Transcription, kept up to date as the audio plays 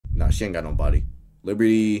Nah, she ain't got no body.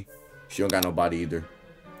 Liberty, she don't got no body either.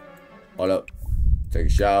 Hold up. Take a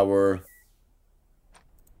shower.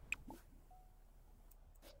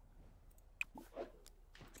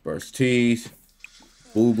 Brush teeth.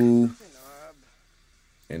 Boo-boo.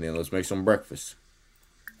 And then let's make some breakfast.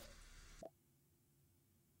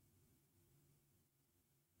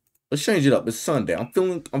 Let's change it up. It's Sunday. I'm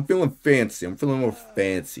feeling fancy. I'm feeling more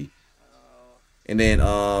fancy. And then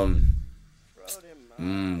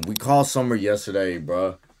we called Summer yesterday,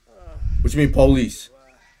 bruh. What you mean police?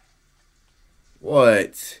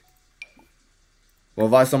 What? We'll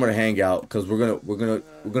invite Summer to hang out because we're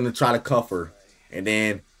gonna try to cuff her. And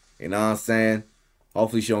then, you know what I'm saying?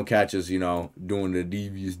 Hopefully she don't catch us, you know, doing the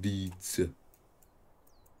devious deeds.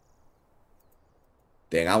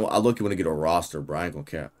 Dang, I lucky when to get a roster, bro. I ain't gonna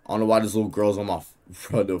care. I don't know why this little girl's on my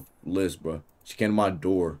front of list, bro. She came to my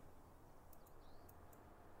door.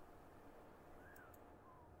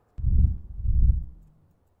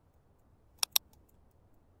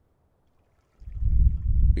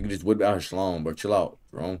 You can just whip out her shalom, bro. Chill out,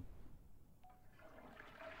 Jerome.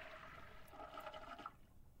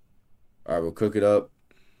 Alright, we'll cook it up.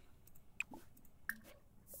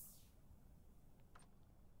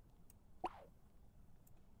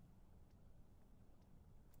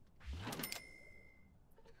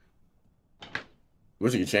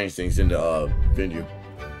 Wish you could change things in the venue.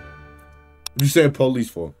 What you saying police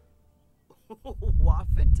for?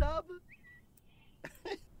 Waffle tub?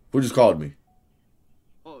 Who just called me?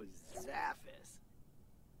 Oh, Zaffis.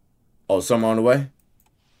 Oh, Summer on the way?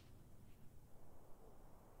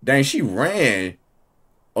 Dang, she ran.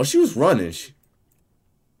 Oh, she was running.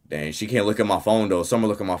 Dang, she can't look at my phone, though. Summer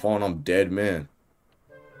look at my phone, I'm dead, man.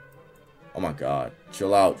 Oh, my God.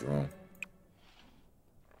 Chill out, Jerome.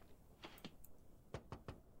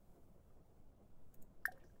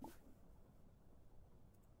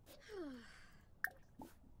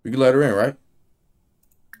 We can let her in, right?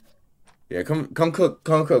 Yeah, come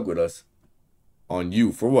cook with us. On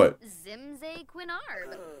you, for what? Zimze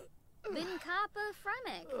Quinarb. Vinkapa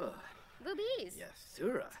Fremek. Boobies. Yes,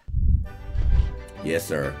 sir. Yes,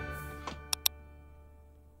 sir.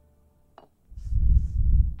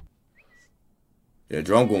 Yeah,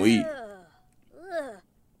 Jerome gonna eat.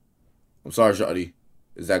 I'm sorry, Shawty.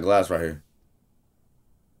 It's that glass right here.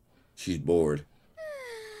 She's bored.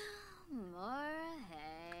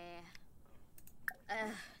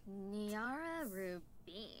 Niara Rubin.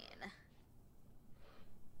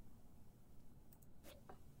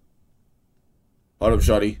 Hold up,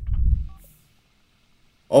 Shawty.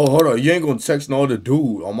 Oh, hold on. You ain't gonna text no other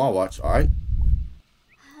dude on my watch, alright?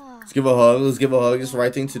 Let's give her a hug. Let's give her a hug. It's the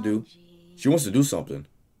right thing to do. She wants to do something.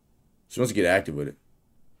 She wants to get active with it.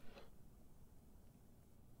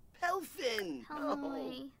 Pelfin.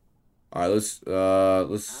 Oh. Alright,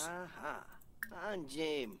 let's.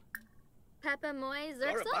 James. Peppa Moy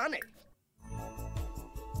Zerxel.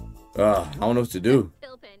 I don't know what to do.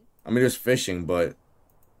 Philpin. I mean, there's fishing, but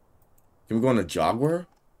can we go on a jog with her?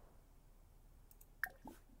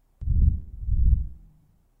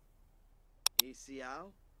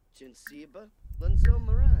 ECL, Chinsiba, Lunzo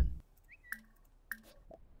Moran.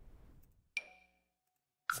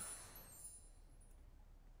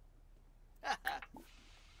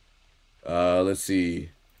 Let's see.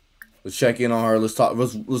 Let's check in on her. Let's talk.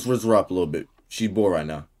 Let's rizz her up a little bit. She's bored right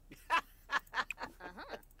now.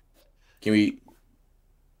 Can we?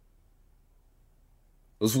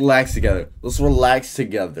 Let's relax together. Let's relax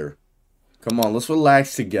together. Come on, let's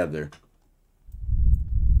relax together.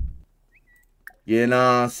 You know what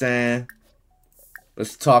I'm saying?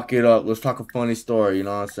 Let's talk it up. Let's talk a funny story. You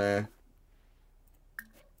know what I'm saying?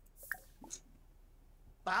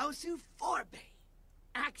 Bausu Forbe.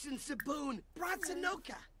 Action Saboon.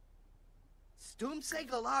 Bratsanoka. Stumse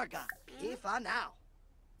Galarga. Pifa now.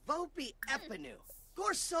 Vopi Epinu.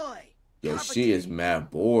 Gorsoy. Yo, she is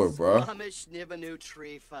mad bored, bro.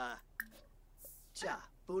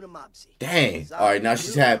 Dang. Alright, now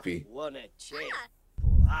she's happy.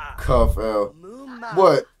 Cuff L.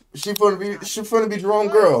 What? She finna be Jerome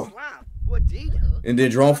girl. And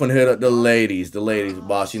then Jerome finna hit up the ladies. The ladies,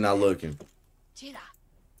 boss, she not looking. Jerome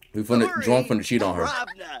finna cheat on her.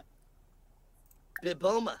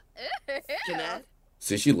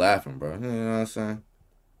 See, she laughing, bro. You know what I'm saying?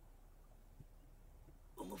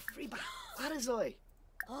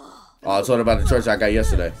 Oh, I told her about the church I got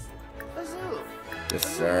yesterday.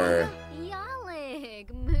 Yes, sir.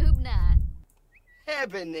 Yalig. Moobna.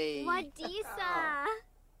 Ebony. Wadisa.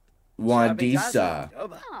 Wandisa.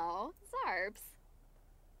 Oh, Zarps.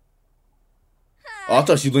 Oh, I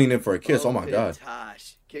thought she leaned in for a kiss. Oh my God.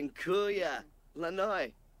 Kinkuya.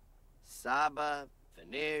 Lanoi. Saba.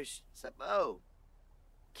 Finish. Sabo.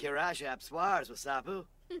 Kiraj abswars wasabu.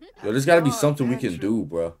 Yo, there's gotta be something we can do,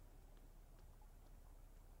 bro.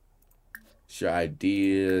 Share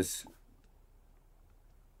ideas.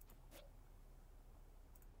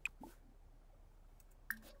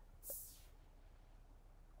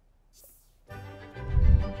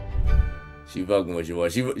 She fucking with you, boy.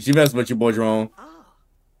 She messing with your boy, Jerome. Oh.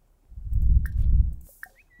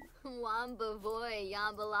 Wamba boy,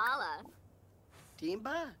 Yambalala.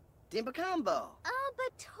 Dimba? Dimba combo. Oh,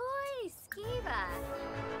 but toy, Skiva.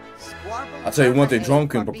 Squarble. I'll tell you one thing, Jerome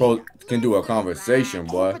can do a conversation,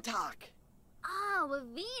 boy. Overtalk. Oh,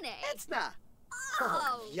 Wavine. It's not.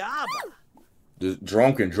 Oh, Yaba. The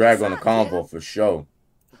Jerome can drag on the convo for sure.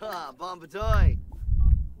 Ah, Bombadoy.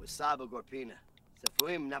 Wasaba Gorpina.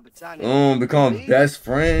 Safuim Nabatani. Become best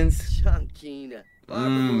friends? Chunkina.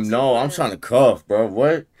 No, I'm trying to cuff, bro.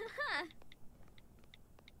 What?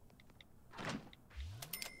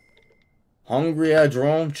 Hungry at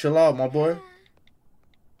Jerome? Chill out, my boy.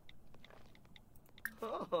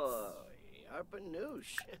 Oh,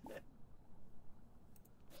 Yarpanoosh.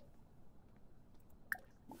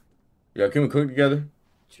 Yeah, can we cook together?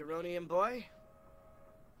 Chironian boy.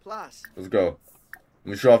 Plus. Let's go.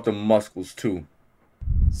 Let me show off the muscles, too.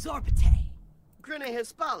 Zorbate. Grina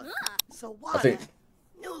Hispala. So what? I think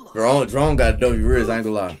Jerome got a W Rizz, I ain't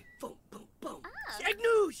gonna lie. Boom, boom, boom.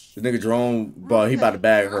 Jagnoosh. This nigga Jerome, bro, he about to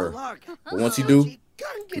bag her. But once he do,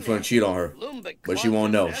 he's gonna cheat on her. But she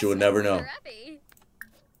won't know. She will never know.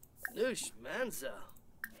 Noosh Manzo.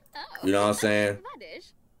 You know what I'm saying?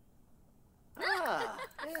 Baddies. Ah.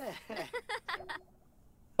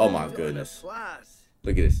 Oh my goodness. Plus.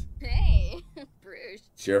 Look at this. Hey, Bruce.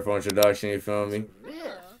 Sheriff introduction, you feel me?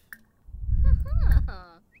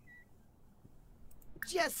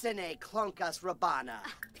 Jessene Klonkas Rabana.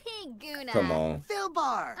 Piguna. Come on.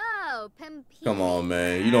 Philbar. Oh, Pimpi. Come on,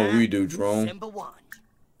 man. You know what we do, Jerome. Simba Wanj.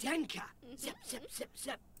 Denka. Zip, zip, zip,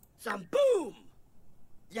 zip. Some boom.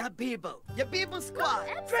 Yabibo. Yabibo squad.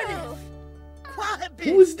 Dreaded. Quahabit.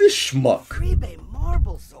 Who is this schmuck? Kribe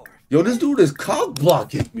Marble Zorf. Yo, this dude is cock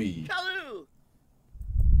blocking me. Kalu.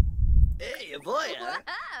 Hey, boy.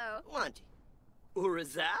 Wow. Want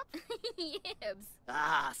Urazap? Yibs.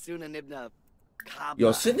 Ah, Suna Nibna.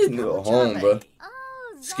 Yo, send this nigga home, bro.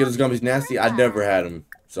 Oh, Skittles gummies nasty. I never had them,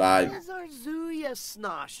 so I. Zarzuya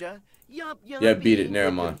Snasha. Yeah, beat it.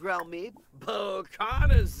 Never mind. Yeah,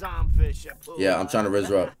 I'm trying to Rizz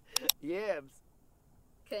her up. Yibs.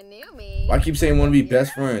 Kanumi. Why I keep saying want to be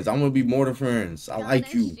best friends? I want to be more than friends. I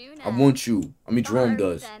like you. I want you. I mean, Jerome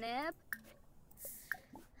does.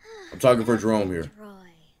 I'm talking for Jerome here.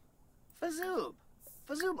 Fazoob.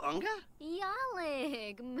 Fazoob Unga?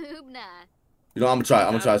 Yalig. Moobna. You know, I'm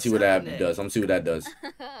gonna try to see what that does. I'm gonna see what that does.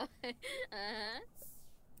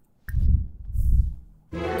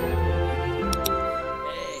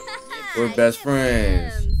 We're best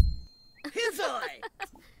friends.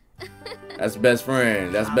 That's best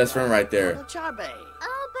friend. That's best friend right there.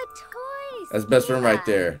 Oh, but toys. That's best friend right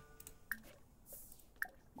there.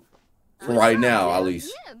 For right now, at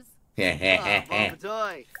least.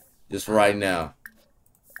 Just for right now.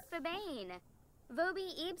 Fabane.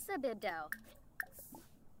 Vobi Ibsa Bibdo.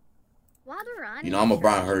 You know, I'm gonna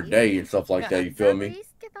brighten her day and stuff like that. You feel me?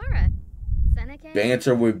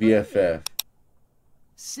 Banter with BFF.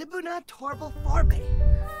 Sibuna Torble Farbe.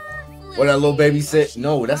 What that little baby said?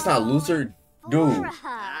 No, that's not loser, dude.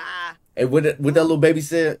 Hey, what that little baby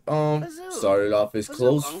said? Started off as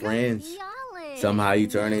close friends. Somehow you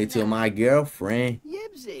turn into my girlfriend.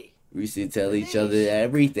 Yibsy. We used to tell each other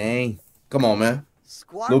everything. Come on, man.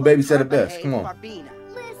 Little baby said it best. Come on.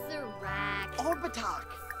 Orbitak.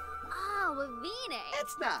 Oh, Wavine.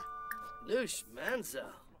 It's not. Noosh Manzo.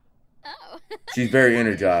 Oh. She's very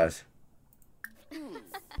energized.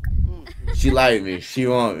 She like me. She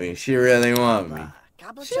want me. She really want me.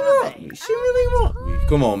 She want me. She really want me.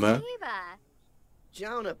 Come on, man.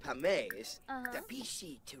 Jonah Pames.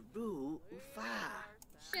 Dapishi Teru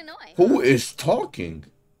Ufa. Who is talking?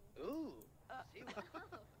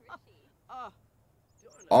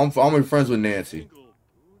 I'm friends with Nancy.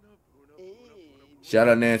 Shout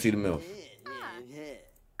out Nancy the MILF.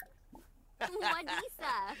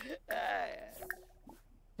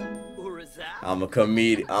 I'm a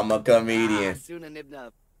comedian.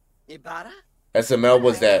 SML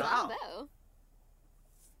was that?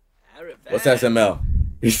 What's SML?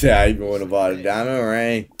 He said, "How you going about it? Diamond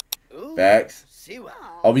ring." Facts.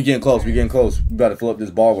 Oh, we getting close. We getting close. We better fill up this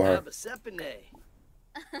ball with her.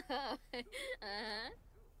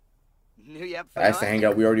 I asked to hang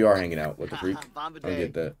out. We already are hanging out. What the freak? I don't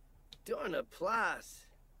get that. Doing a plus.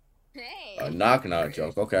 Hey. A knock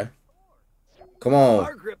joke. Okay. Come on.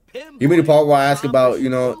 Margaret Pim. Give me the part where I ask about, you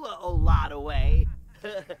know. A lot away.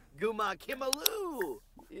 Guma Kimaloo.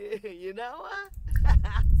 You know?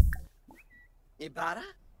 Ibara?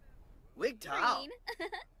 Wigtao. Green.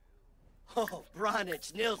 Oh,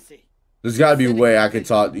 Branich Nilsi. There's got to be a way I can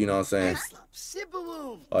talk, you know what I'm saying? Eslap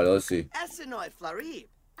Sibawoom. All right, let's see. Essenoi Flarib.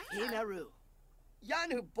 Hinaru.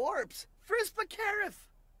 Yanu Borps. Frispa Carif.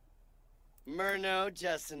 Murno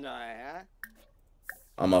Jessenoi, huh?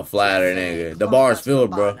 I'm a flatter nigga. The bar's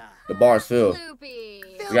filled, bro. The bar's filled. Loopy.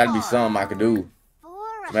 There got to be something I could do.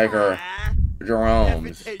 Fora. Make her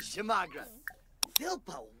Jerome's. Everyday Shamagra.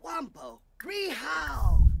 Filpa Wampo.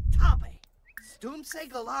 Grihao. Tabe. Stumse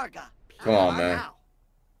Galarga. Come on, man.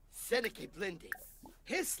 Seneca Blindy.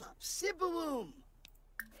 Hislop Sibawoom.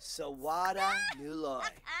 Sawada Nuloy.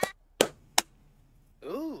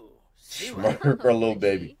 Ooh. Her little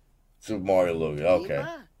baby. Super Mario Logan. Okay.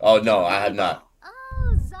 Oh, no, I have not.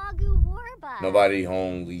 Oh, Zagu Warba. Nobody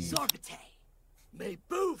home leave. Sorbete. May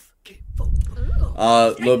boof.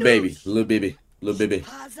 Little baby. Little baby. Little baby.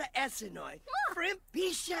 Paza Essenoi.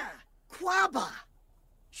 Frimpisha. Quaba.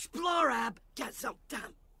 Splorab.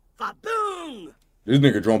 Gazoktam. Faboom. This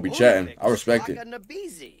nigga Jerome be chatting. I respect it. I'm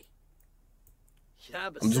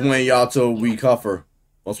just waiting y'all till we cuff her.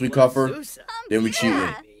 Once we cuff her, then we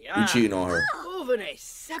cheating. We cheating on her.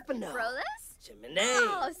 Brolis?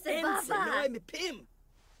 Oh, Sababa.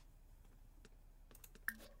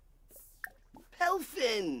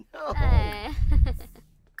 Pelfin. Oh,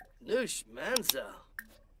 Noosh Manzo.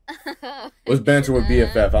 What's banter with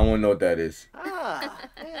BFF? I want to know what that is. Ah.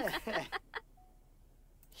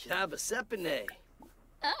 Shaba Sepine.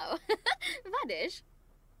 Oh, Baddies.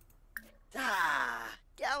 Ah,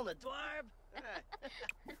 Galna Dwarb.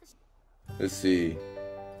 Let's see.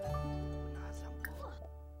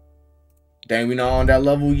 Dang, we not on that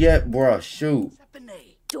level yet, bruh. Shoot.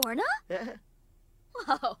 Dorna?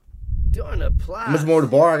 Whoa. Dorna Plas. How much more of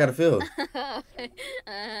the bar I gotta fill?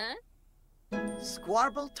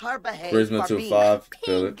 Squarble Tarbahay. Charisma to 5.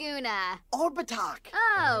 Fill it. Pinguna. Orbitalk.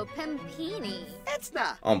 Oh, Pimpini.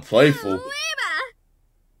 Etzna. I'm playful. Weeba.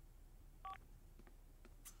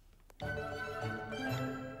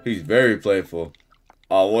 He's very playful.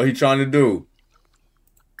 Oh, what he trying to do?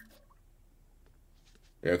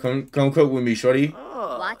 Yeah, come cook with me, shorty.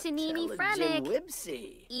 Oh, Watanini Fremic.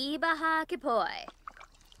 Wibsy. Ibaha Kipoi.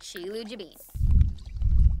 Chilu Jabin.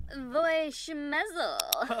 Voy Schmezel.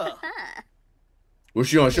 What's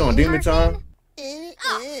she on? She on demon time?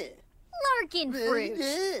 Larkin Fruit.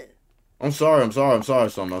 I'm sorry,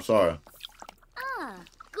 Son. I'm sorry. Ah,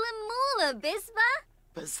 Glimula Bisba.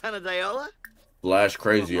 Basana Diola. Flash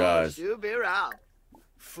crazy eyes. Shubirao.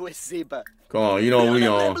 Fuisiba. Come on, you know we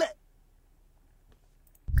on.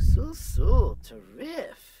 So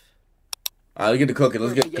terrific. Alright, let's get to cooking.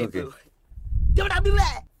 Let's get to cooking. Don't I do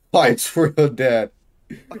that? Lights real dad.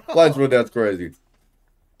 Lights real dad's crazy.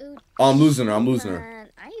 Oh, I'm losing her. Ivan.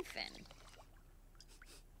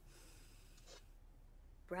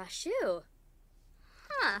 Brashu.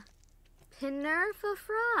 Huh. Pinerfa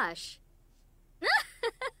Frosh.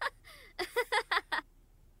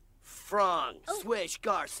 Frong, Swish,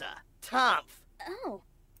 Garza, Tomf. Oh.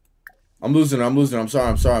 I'm losing her. I'm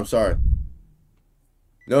sorry.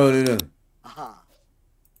 No. No.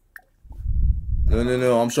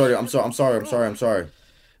 I'm sorry.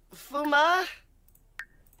 Fuma.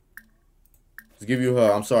 Let's give you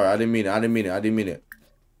her. I'm sorry. I didn't mean it.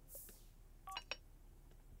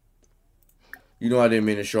 You know I didn't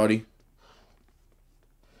mean it, shorty.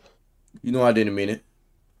 You know I didn't mean it.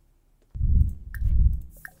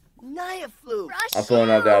 Naya flu. I'm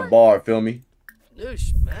filling out that bar, feel me?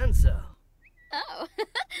 Noosh Manzo. Oh.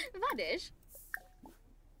 Baddies.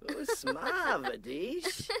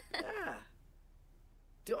 Usmavadish. Yeah.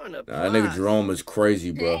 Dorna. Nah, that nigga Jerome is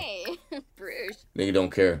crazy, bro. Hey. Bruce. Nigga don't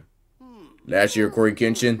care. Last year, Corey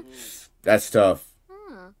Kenshin, that's tough.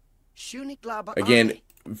 Again,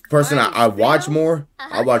 person I watch more,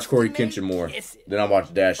 I watch Corey Kenshin more than I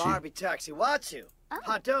watch Dashi.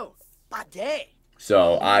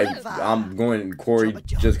 So I'm going Corey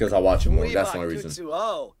just because I watch him more. That's the only reason.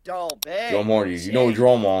 Jerome Hardy, you know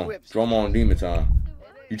Jerome on Demon Time.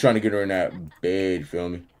 You trying to get her in that bed, feel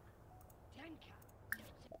me?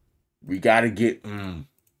 We gotta get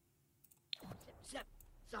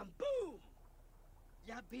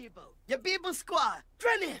Yabibo Squad,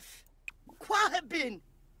 Drenif, Quahabin,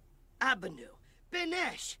 Abanu,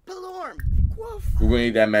 Benesh, Pelorm, we're gonna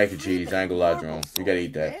eat that mac and cheese. I ain't gonna lie, Jerome. We gotta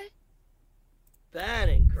eat that. Ban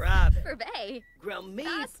and grab it. For Bay. Grill meat.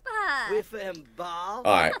 Gaspa. With him ball.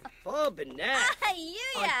 Alright. For Benesh.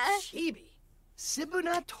 Yuya. Chibi.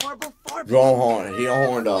 Sibuna Torble Forby. Jerome horn. He a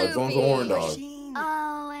horn dog. Jerome's a horn dog. Machine.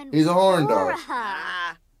 Oh, and He's a horn dog.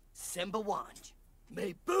 Ah, Simba Wanj.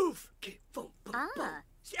 May boof. Boom, boom, boom. Ah.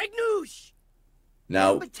 Signoosh.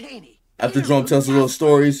 Now, Batani. after Jerome tells the little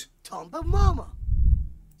stories, Tomba Mama.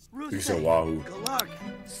 he said, "Wahoo." Galarga.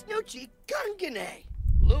 Snoochie Gungane.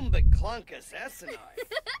 Lumba Clunkus Essenai.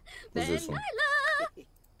 What's this one? Benila.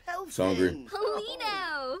 It's hungry.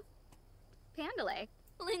 Polino. Pandale.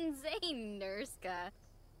 Lindsay Nurska.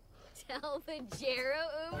 Telvajero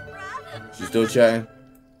Umbra. She's still chatting.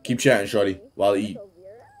 Keep chatting, shorty, while I eat.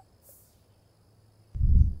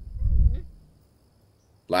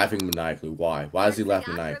 Laughing maniacally. Why? Why is he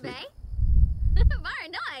laughing maniacally?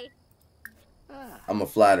 I'm gonna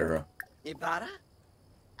flatter her. Ibara?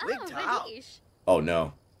 Oh, Wigtao. Radish. Oh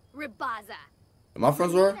no. Ribaza. Am I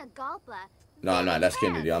friends with her? Galpa. No, I'm not. That's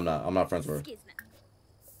Kennedy. I'm not friends with her.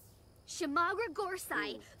 Shamagra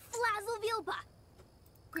Gorsai. Flazzle Vilba.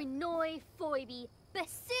 Grenoi Foibi.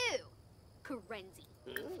 Besu. Karenzi.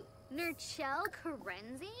 Nurchel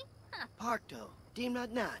Karenzi? Parto.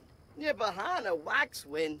 Dimnad Nan. Nibahana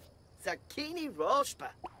Waxwin. Zakini Roshpa.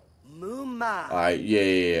 Muma. Alright,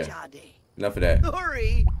 yeah. Jade. Enough of that.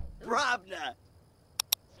 Hurry. Brabna.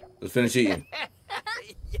 Let's finish eating.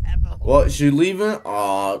 Yeah, What? She leaving?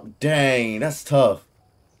 Aw, dang. That's tough.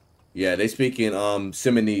 Yeah, they speak in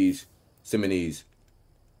Simonese. Simonese.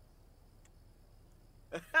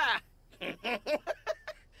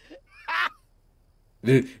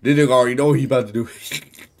 This nigga already know what he about to do.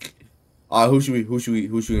 Alright, who should we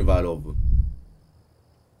invite over?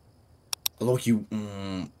 Look,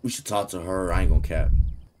 we should talk to her. I ain't gonna cap.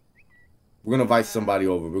 We're gonna invite somebody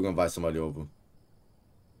over. We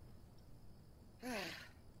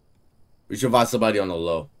should invite somebody on the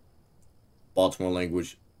low. Baltimore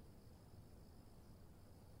language.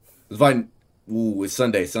 Let's invite. Ooh, it's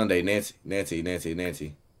Sunday. Nancy.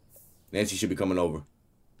 Nancy should be coming over.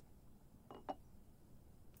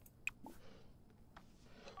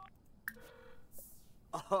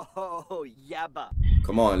 Oh, yabba.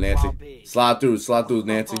 Come on, Nancy. Bobby. Slide through,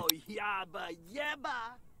 Nancy. Oh, yabba.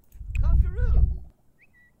 Conqueror.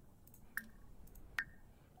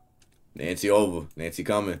 Nancy over. Nancy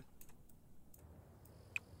coming.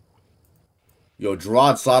 Yo,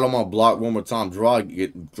 Gerard, slide on my block one more time. Gerard,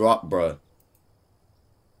 get dropped, bruh.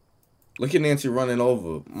 Look at Nancy running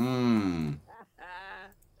over.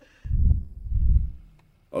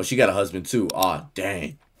 Oh, she got a husband too. Ah,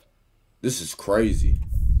 dang. This is crazy.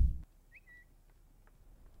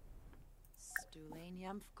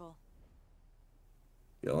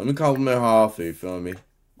 Yo, let me compliment her outfit, you feel me?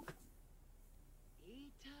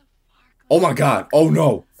 Oh my god. Oh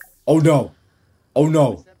no. Oh no. Oh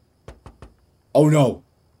no. Oh no.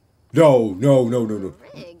 No.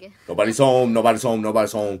 Nobody's home.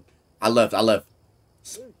 I left.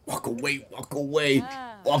 Walk away.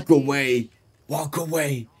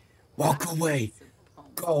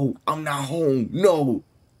 Go. I'm not home. No.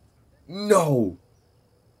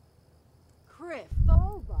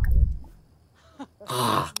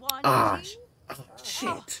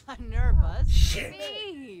 Shit.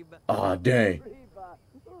 Ah, dang.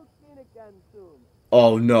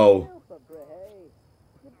 Oh no.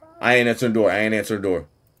 I ain't answering the door.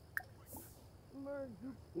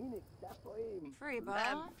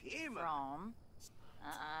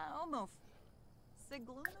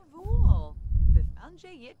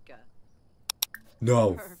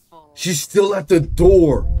 No. She's still at the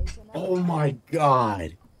door. Oh my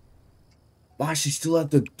god. Why is she still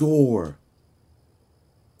at the door?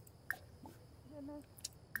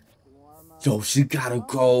 Yo, she gotta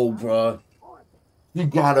go, bruh. You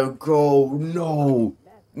gotta go.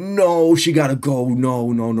 No, she gotta go.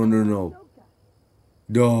 No.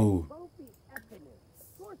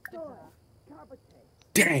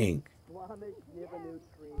 Dang.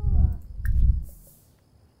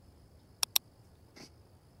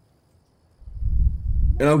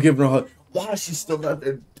 And I'm giving her a hug. Why is she still at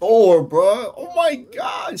the door, bruh? Oh my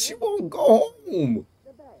god, she won't go home.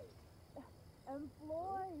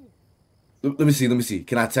 Let me see.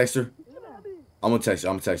 Can I text her? I'm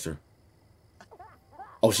gonna text her.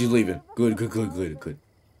 Oh, she's leaving. Good.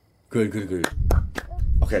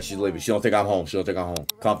 Okay, she's leaving. She don't think I'm home.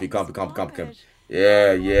 Comfy.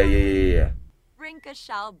 Yeah.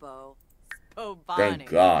 Thank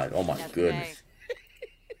God. Oh my goodness.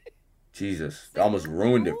 Jesus, that almost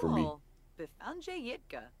ruined it for me.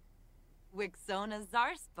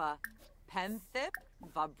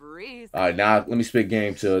 Alright, now let me spit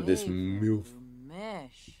game to this MILF.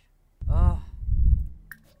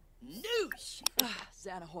 Noosh.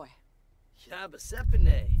 Xanahoy. Shabba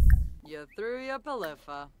Sepine. You threw your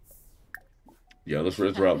palifa. Yeah, let's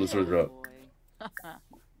rinse her up. Let's rinse her up.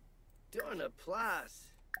 Doing a plus.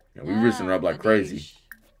 Yeah, we rinsing her up like crazy.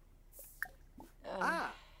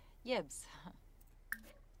 Yibs.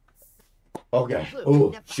 Okay.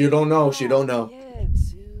 Ooh, she don't know. She don't know.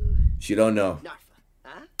 She don't know.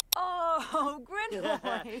 Oh,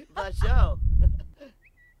 Grinoy. Basho.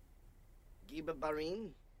 Giba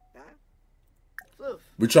Barin. Floof.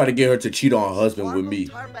 We try to get her to cheat on her husband with me.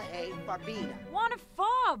 Want a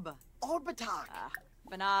fob? Orbitak.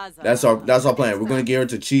 Banaza. That's our plan. We're gonna get her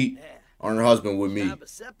to cheat on her husband with me.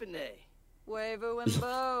 Wavu and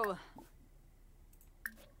Bo.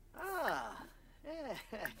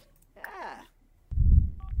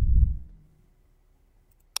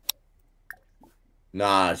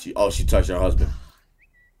 Nah, she touched her husband.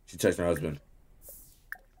 She touched her husband.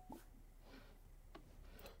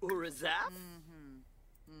 Urazap?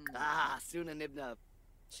 Suna Nibnub.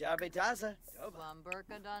 Sharbetaza.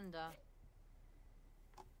 Bumburka Dunda.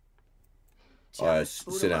 Alright,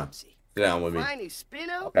 sit down. Sit down with me. Fine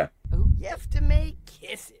Spino. Okay. Yeftame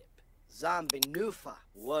Kissip. Zombie Nufa.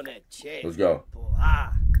 Wanna check. Let's go.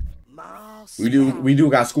 We We do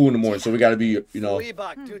got school in the morning, so we gotta be, you know. We're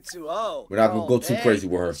not gonna go too crazy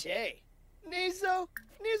with her. Nizo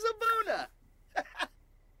Buna.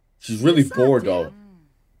 She's really bored though.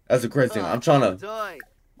 That's the crazy thing. I'm trying to. I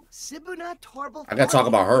gotta talk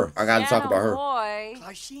about her. I gotta talk about her.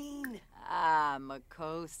 Klarshin.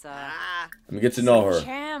 Makosa. Let me get to know her.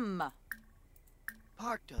 Chem.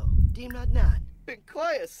 Parto. Dimnadnan.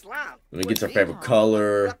 Bitcoya Slam. Let me get her favorite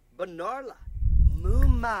color. Banorla.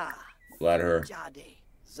 Muma. Let her. Jade.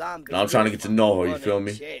 Zombie. Now I'm trying to get to know her. You feel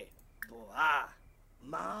me?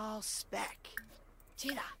 Mal Spec.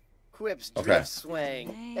 Tira. Quips Okay. drift swing.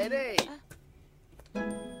 Hey.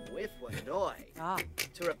 With what noy?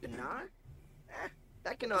 Turapinar?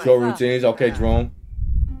 That can Show routines. Okay, Jerome.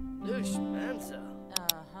 Lush Manso.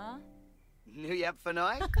 New yep for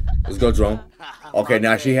noy? Let's go, Jerome. Okay,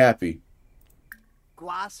 now she happy.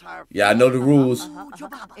 Yeah, I know the rules.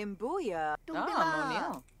 Imbuya.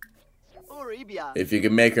 Monil. If you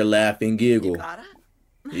can make her laugh and giggle,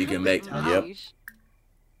 you can make. Yep.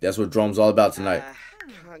 That's what Jerome's all about tonight.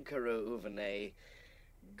 Kankaro Uvane.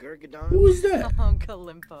 Gurgadon. Who is that?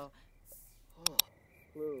 Kalimpo.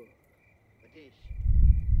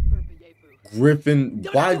 Griffin.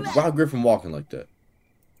 Why Griffin walking like that?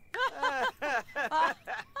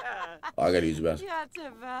 Oh, I gotta use the bathroom.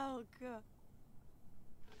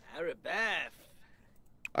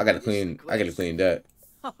 I gotta clean that.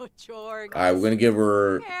 Oh, George. Alright, we're gonna give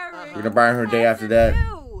her. We're gonna buy her day after that.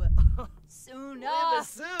 Suna.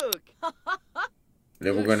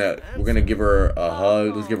 Then we're gonna give her a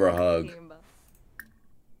hug. Let's give her a hug.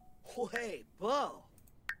 Wait, Bo.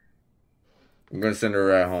 I'm gonna send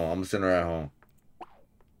her at home. I'm gonna send her at home.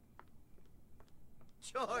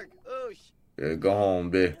 George, oosh. Yeah, go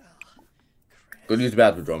home, bitch. Go use the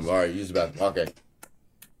bathroom, Drum. All right, use the bathroom. Okay.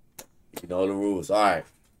 You know the rules. All right.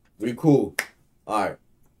 We cool. All right.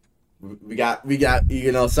 We got.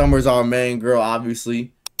 You know, Summer's our main girl,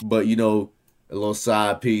 obviously, but you know, a little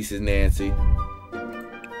side piece is Nancy.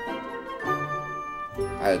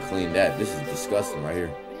 I gotta clean that. This is disgusting right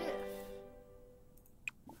here.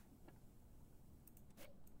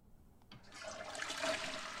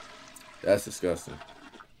 That's disgusting.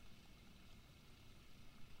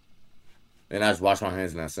 And I just wash my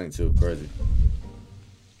hands in that sink too. Crazy.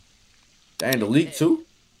 Dang, the leak too?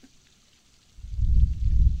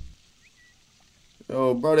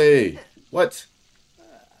 Yo, Brody. What?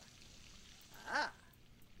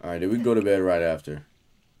 Alright, then we can go to bed right after.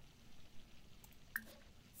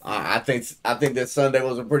 I think that Sunday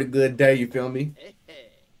was a pretty good day, you feel me?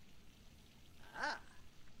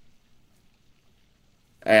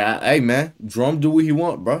 Hey man, Drum do what he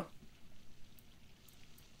want, bro.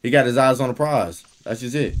 He got his eyes on the prize. That's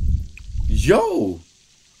just it. Yo!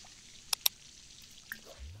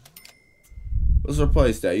 Let's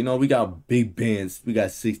replace that. You know, we got big bands. We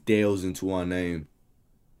got 6 Dales into our name.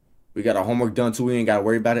 We got our homework done too. We ain't got to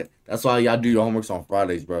worry about it. That's why y'all do your homeworks on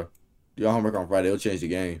Fridays, bro. Do your homework on Friday. It'll change the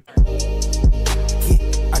game. I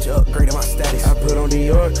just upgraded my status. I put on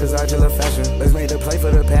Dior cause I just love fashion. Let's make the play for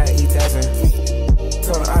the pad, he taxing.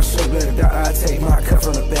 Told her I shook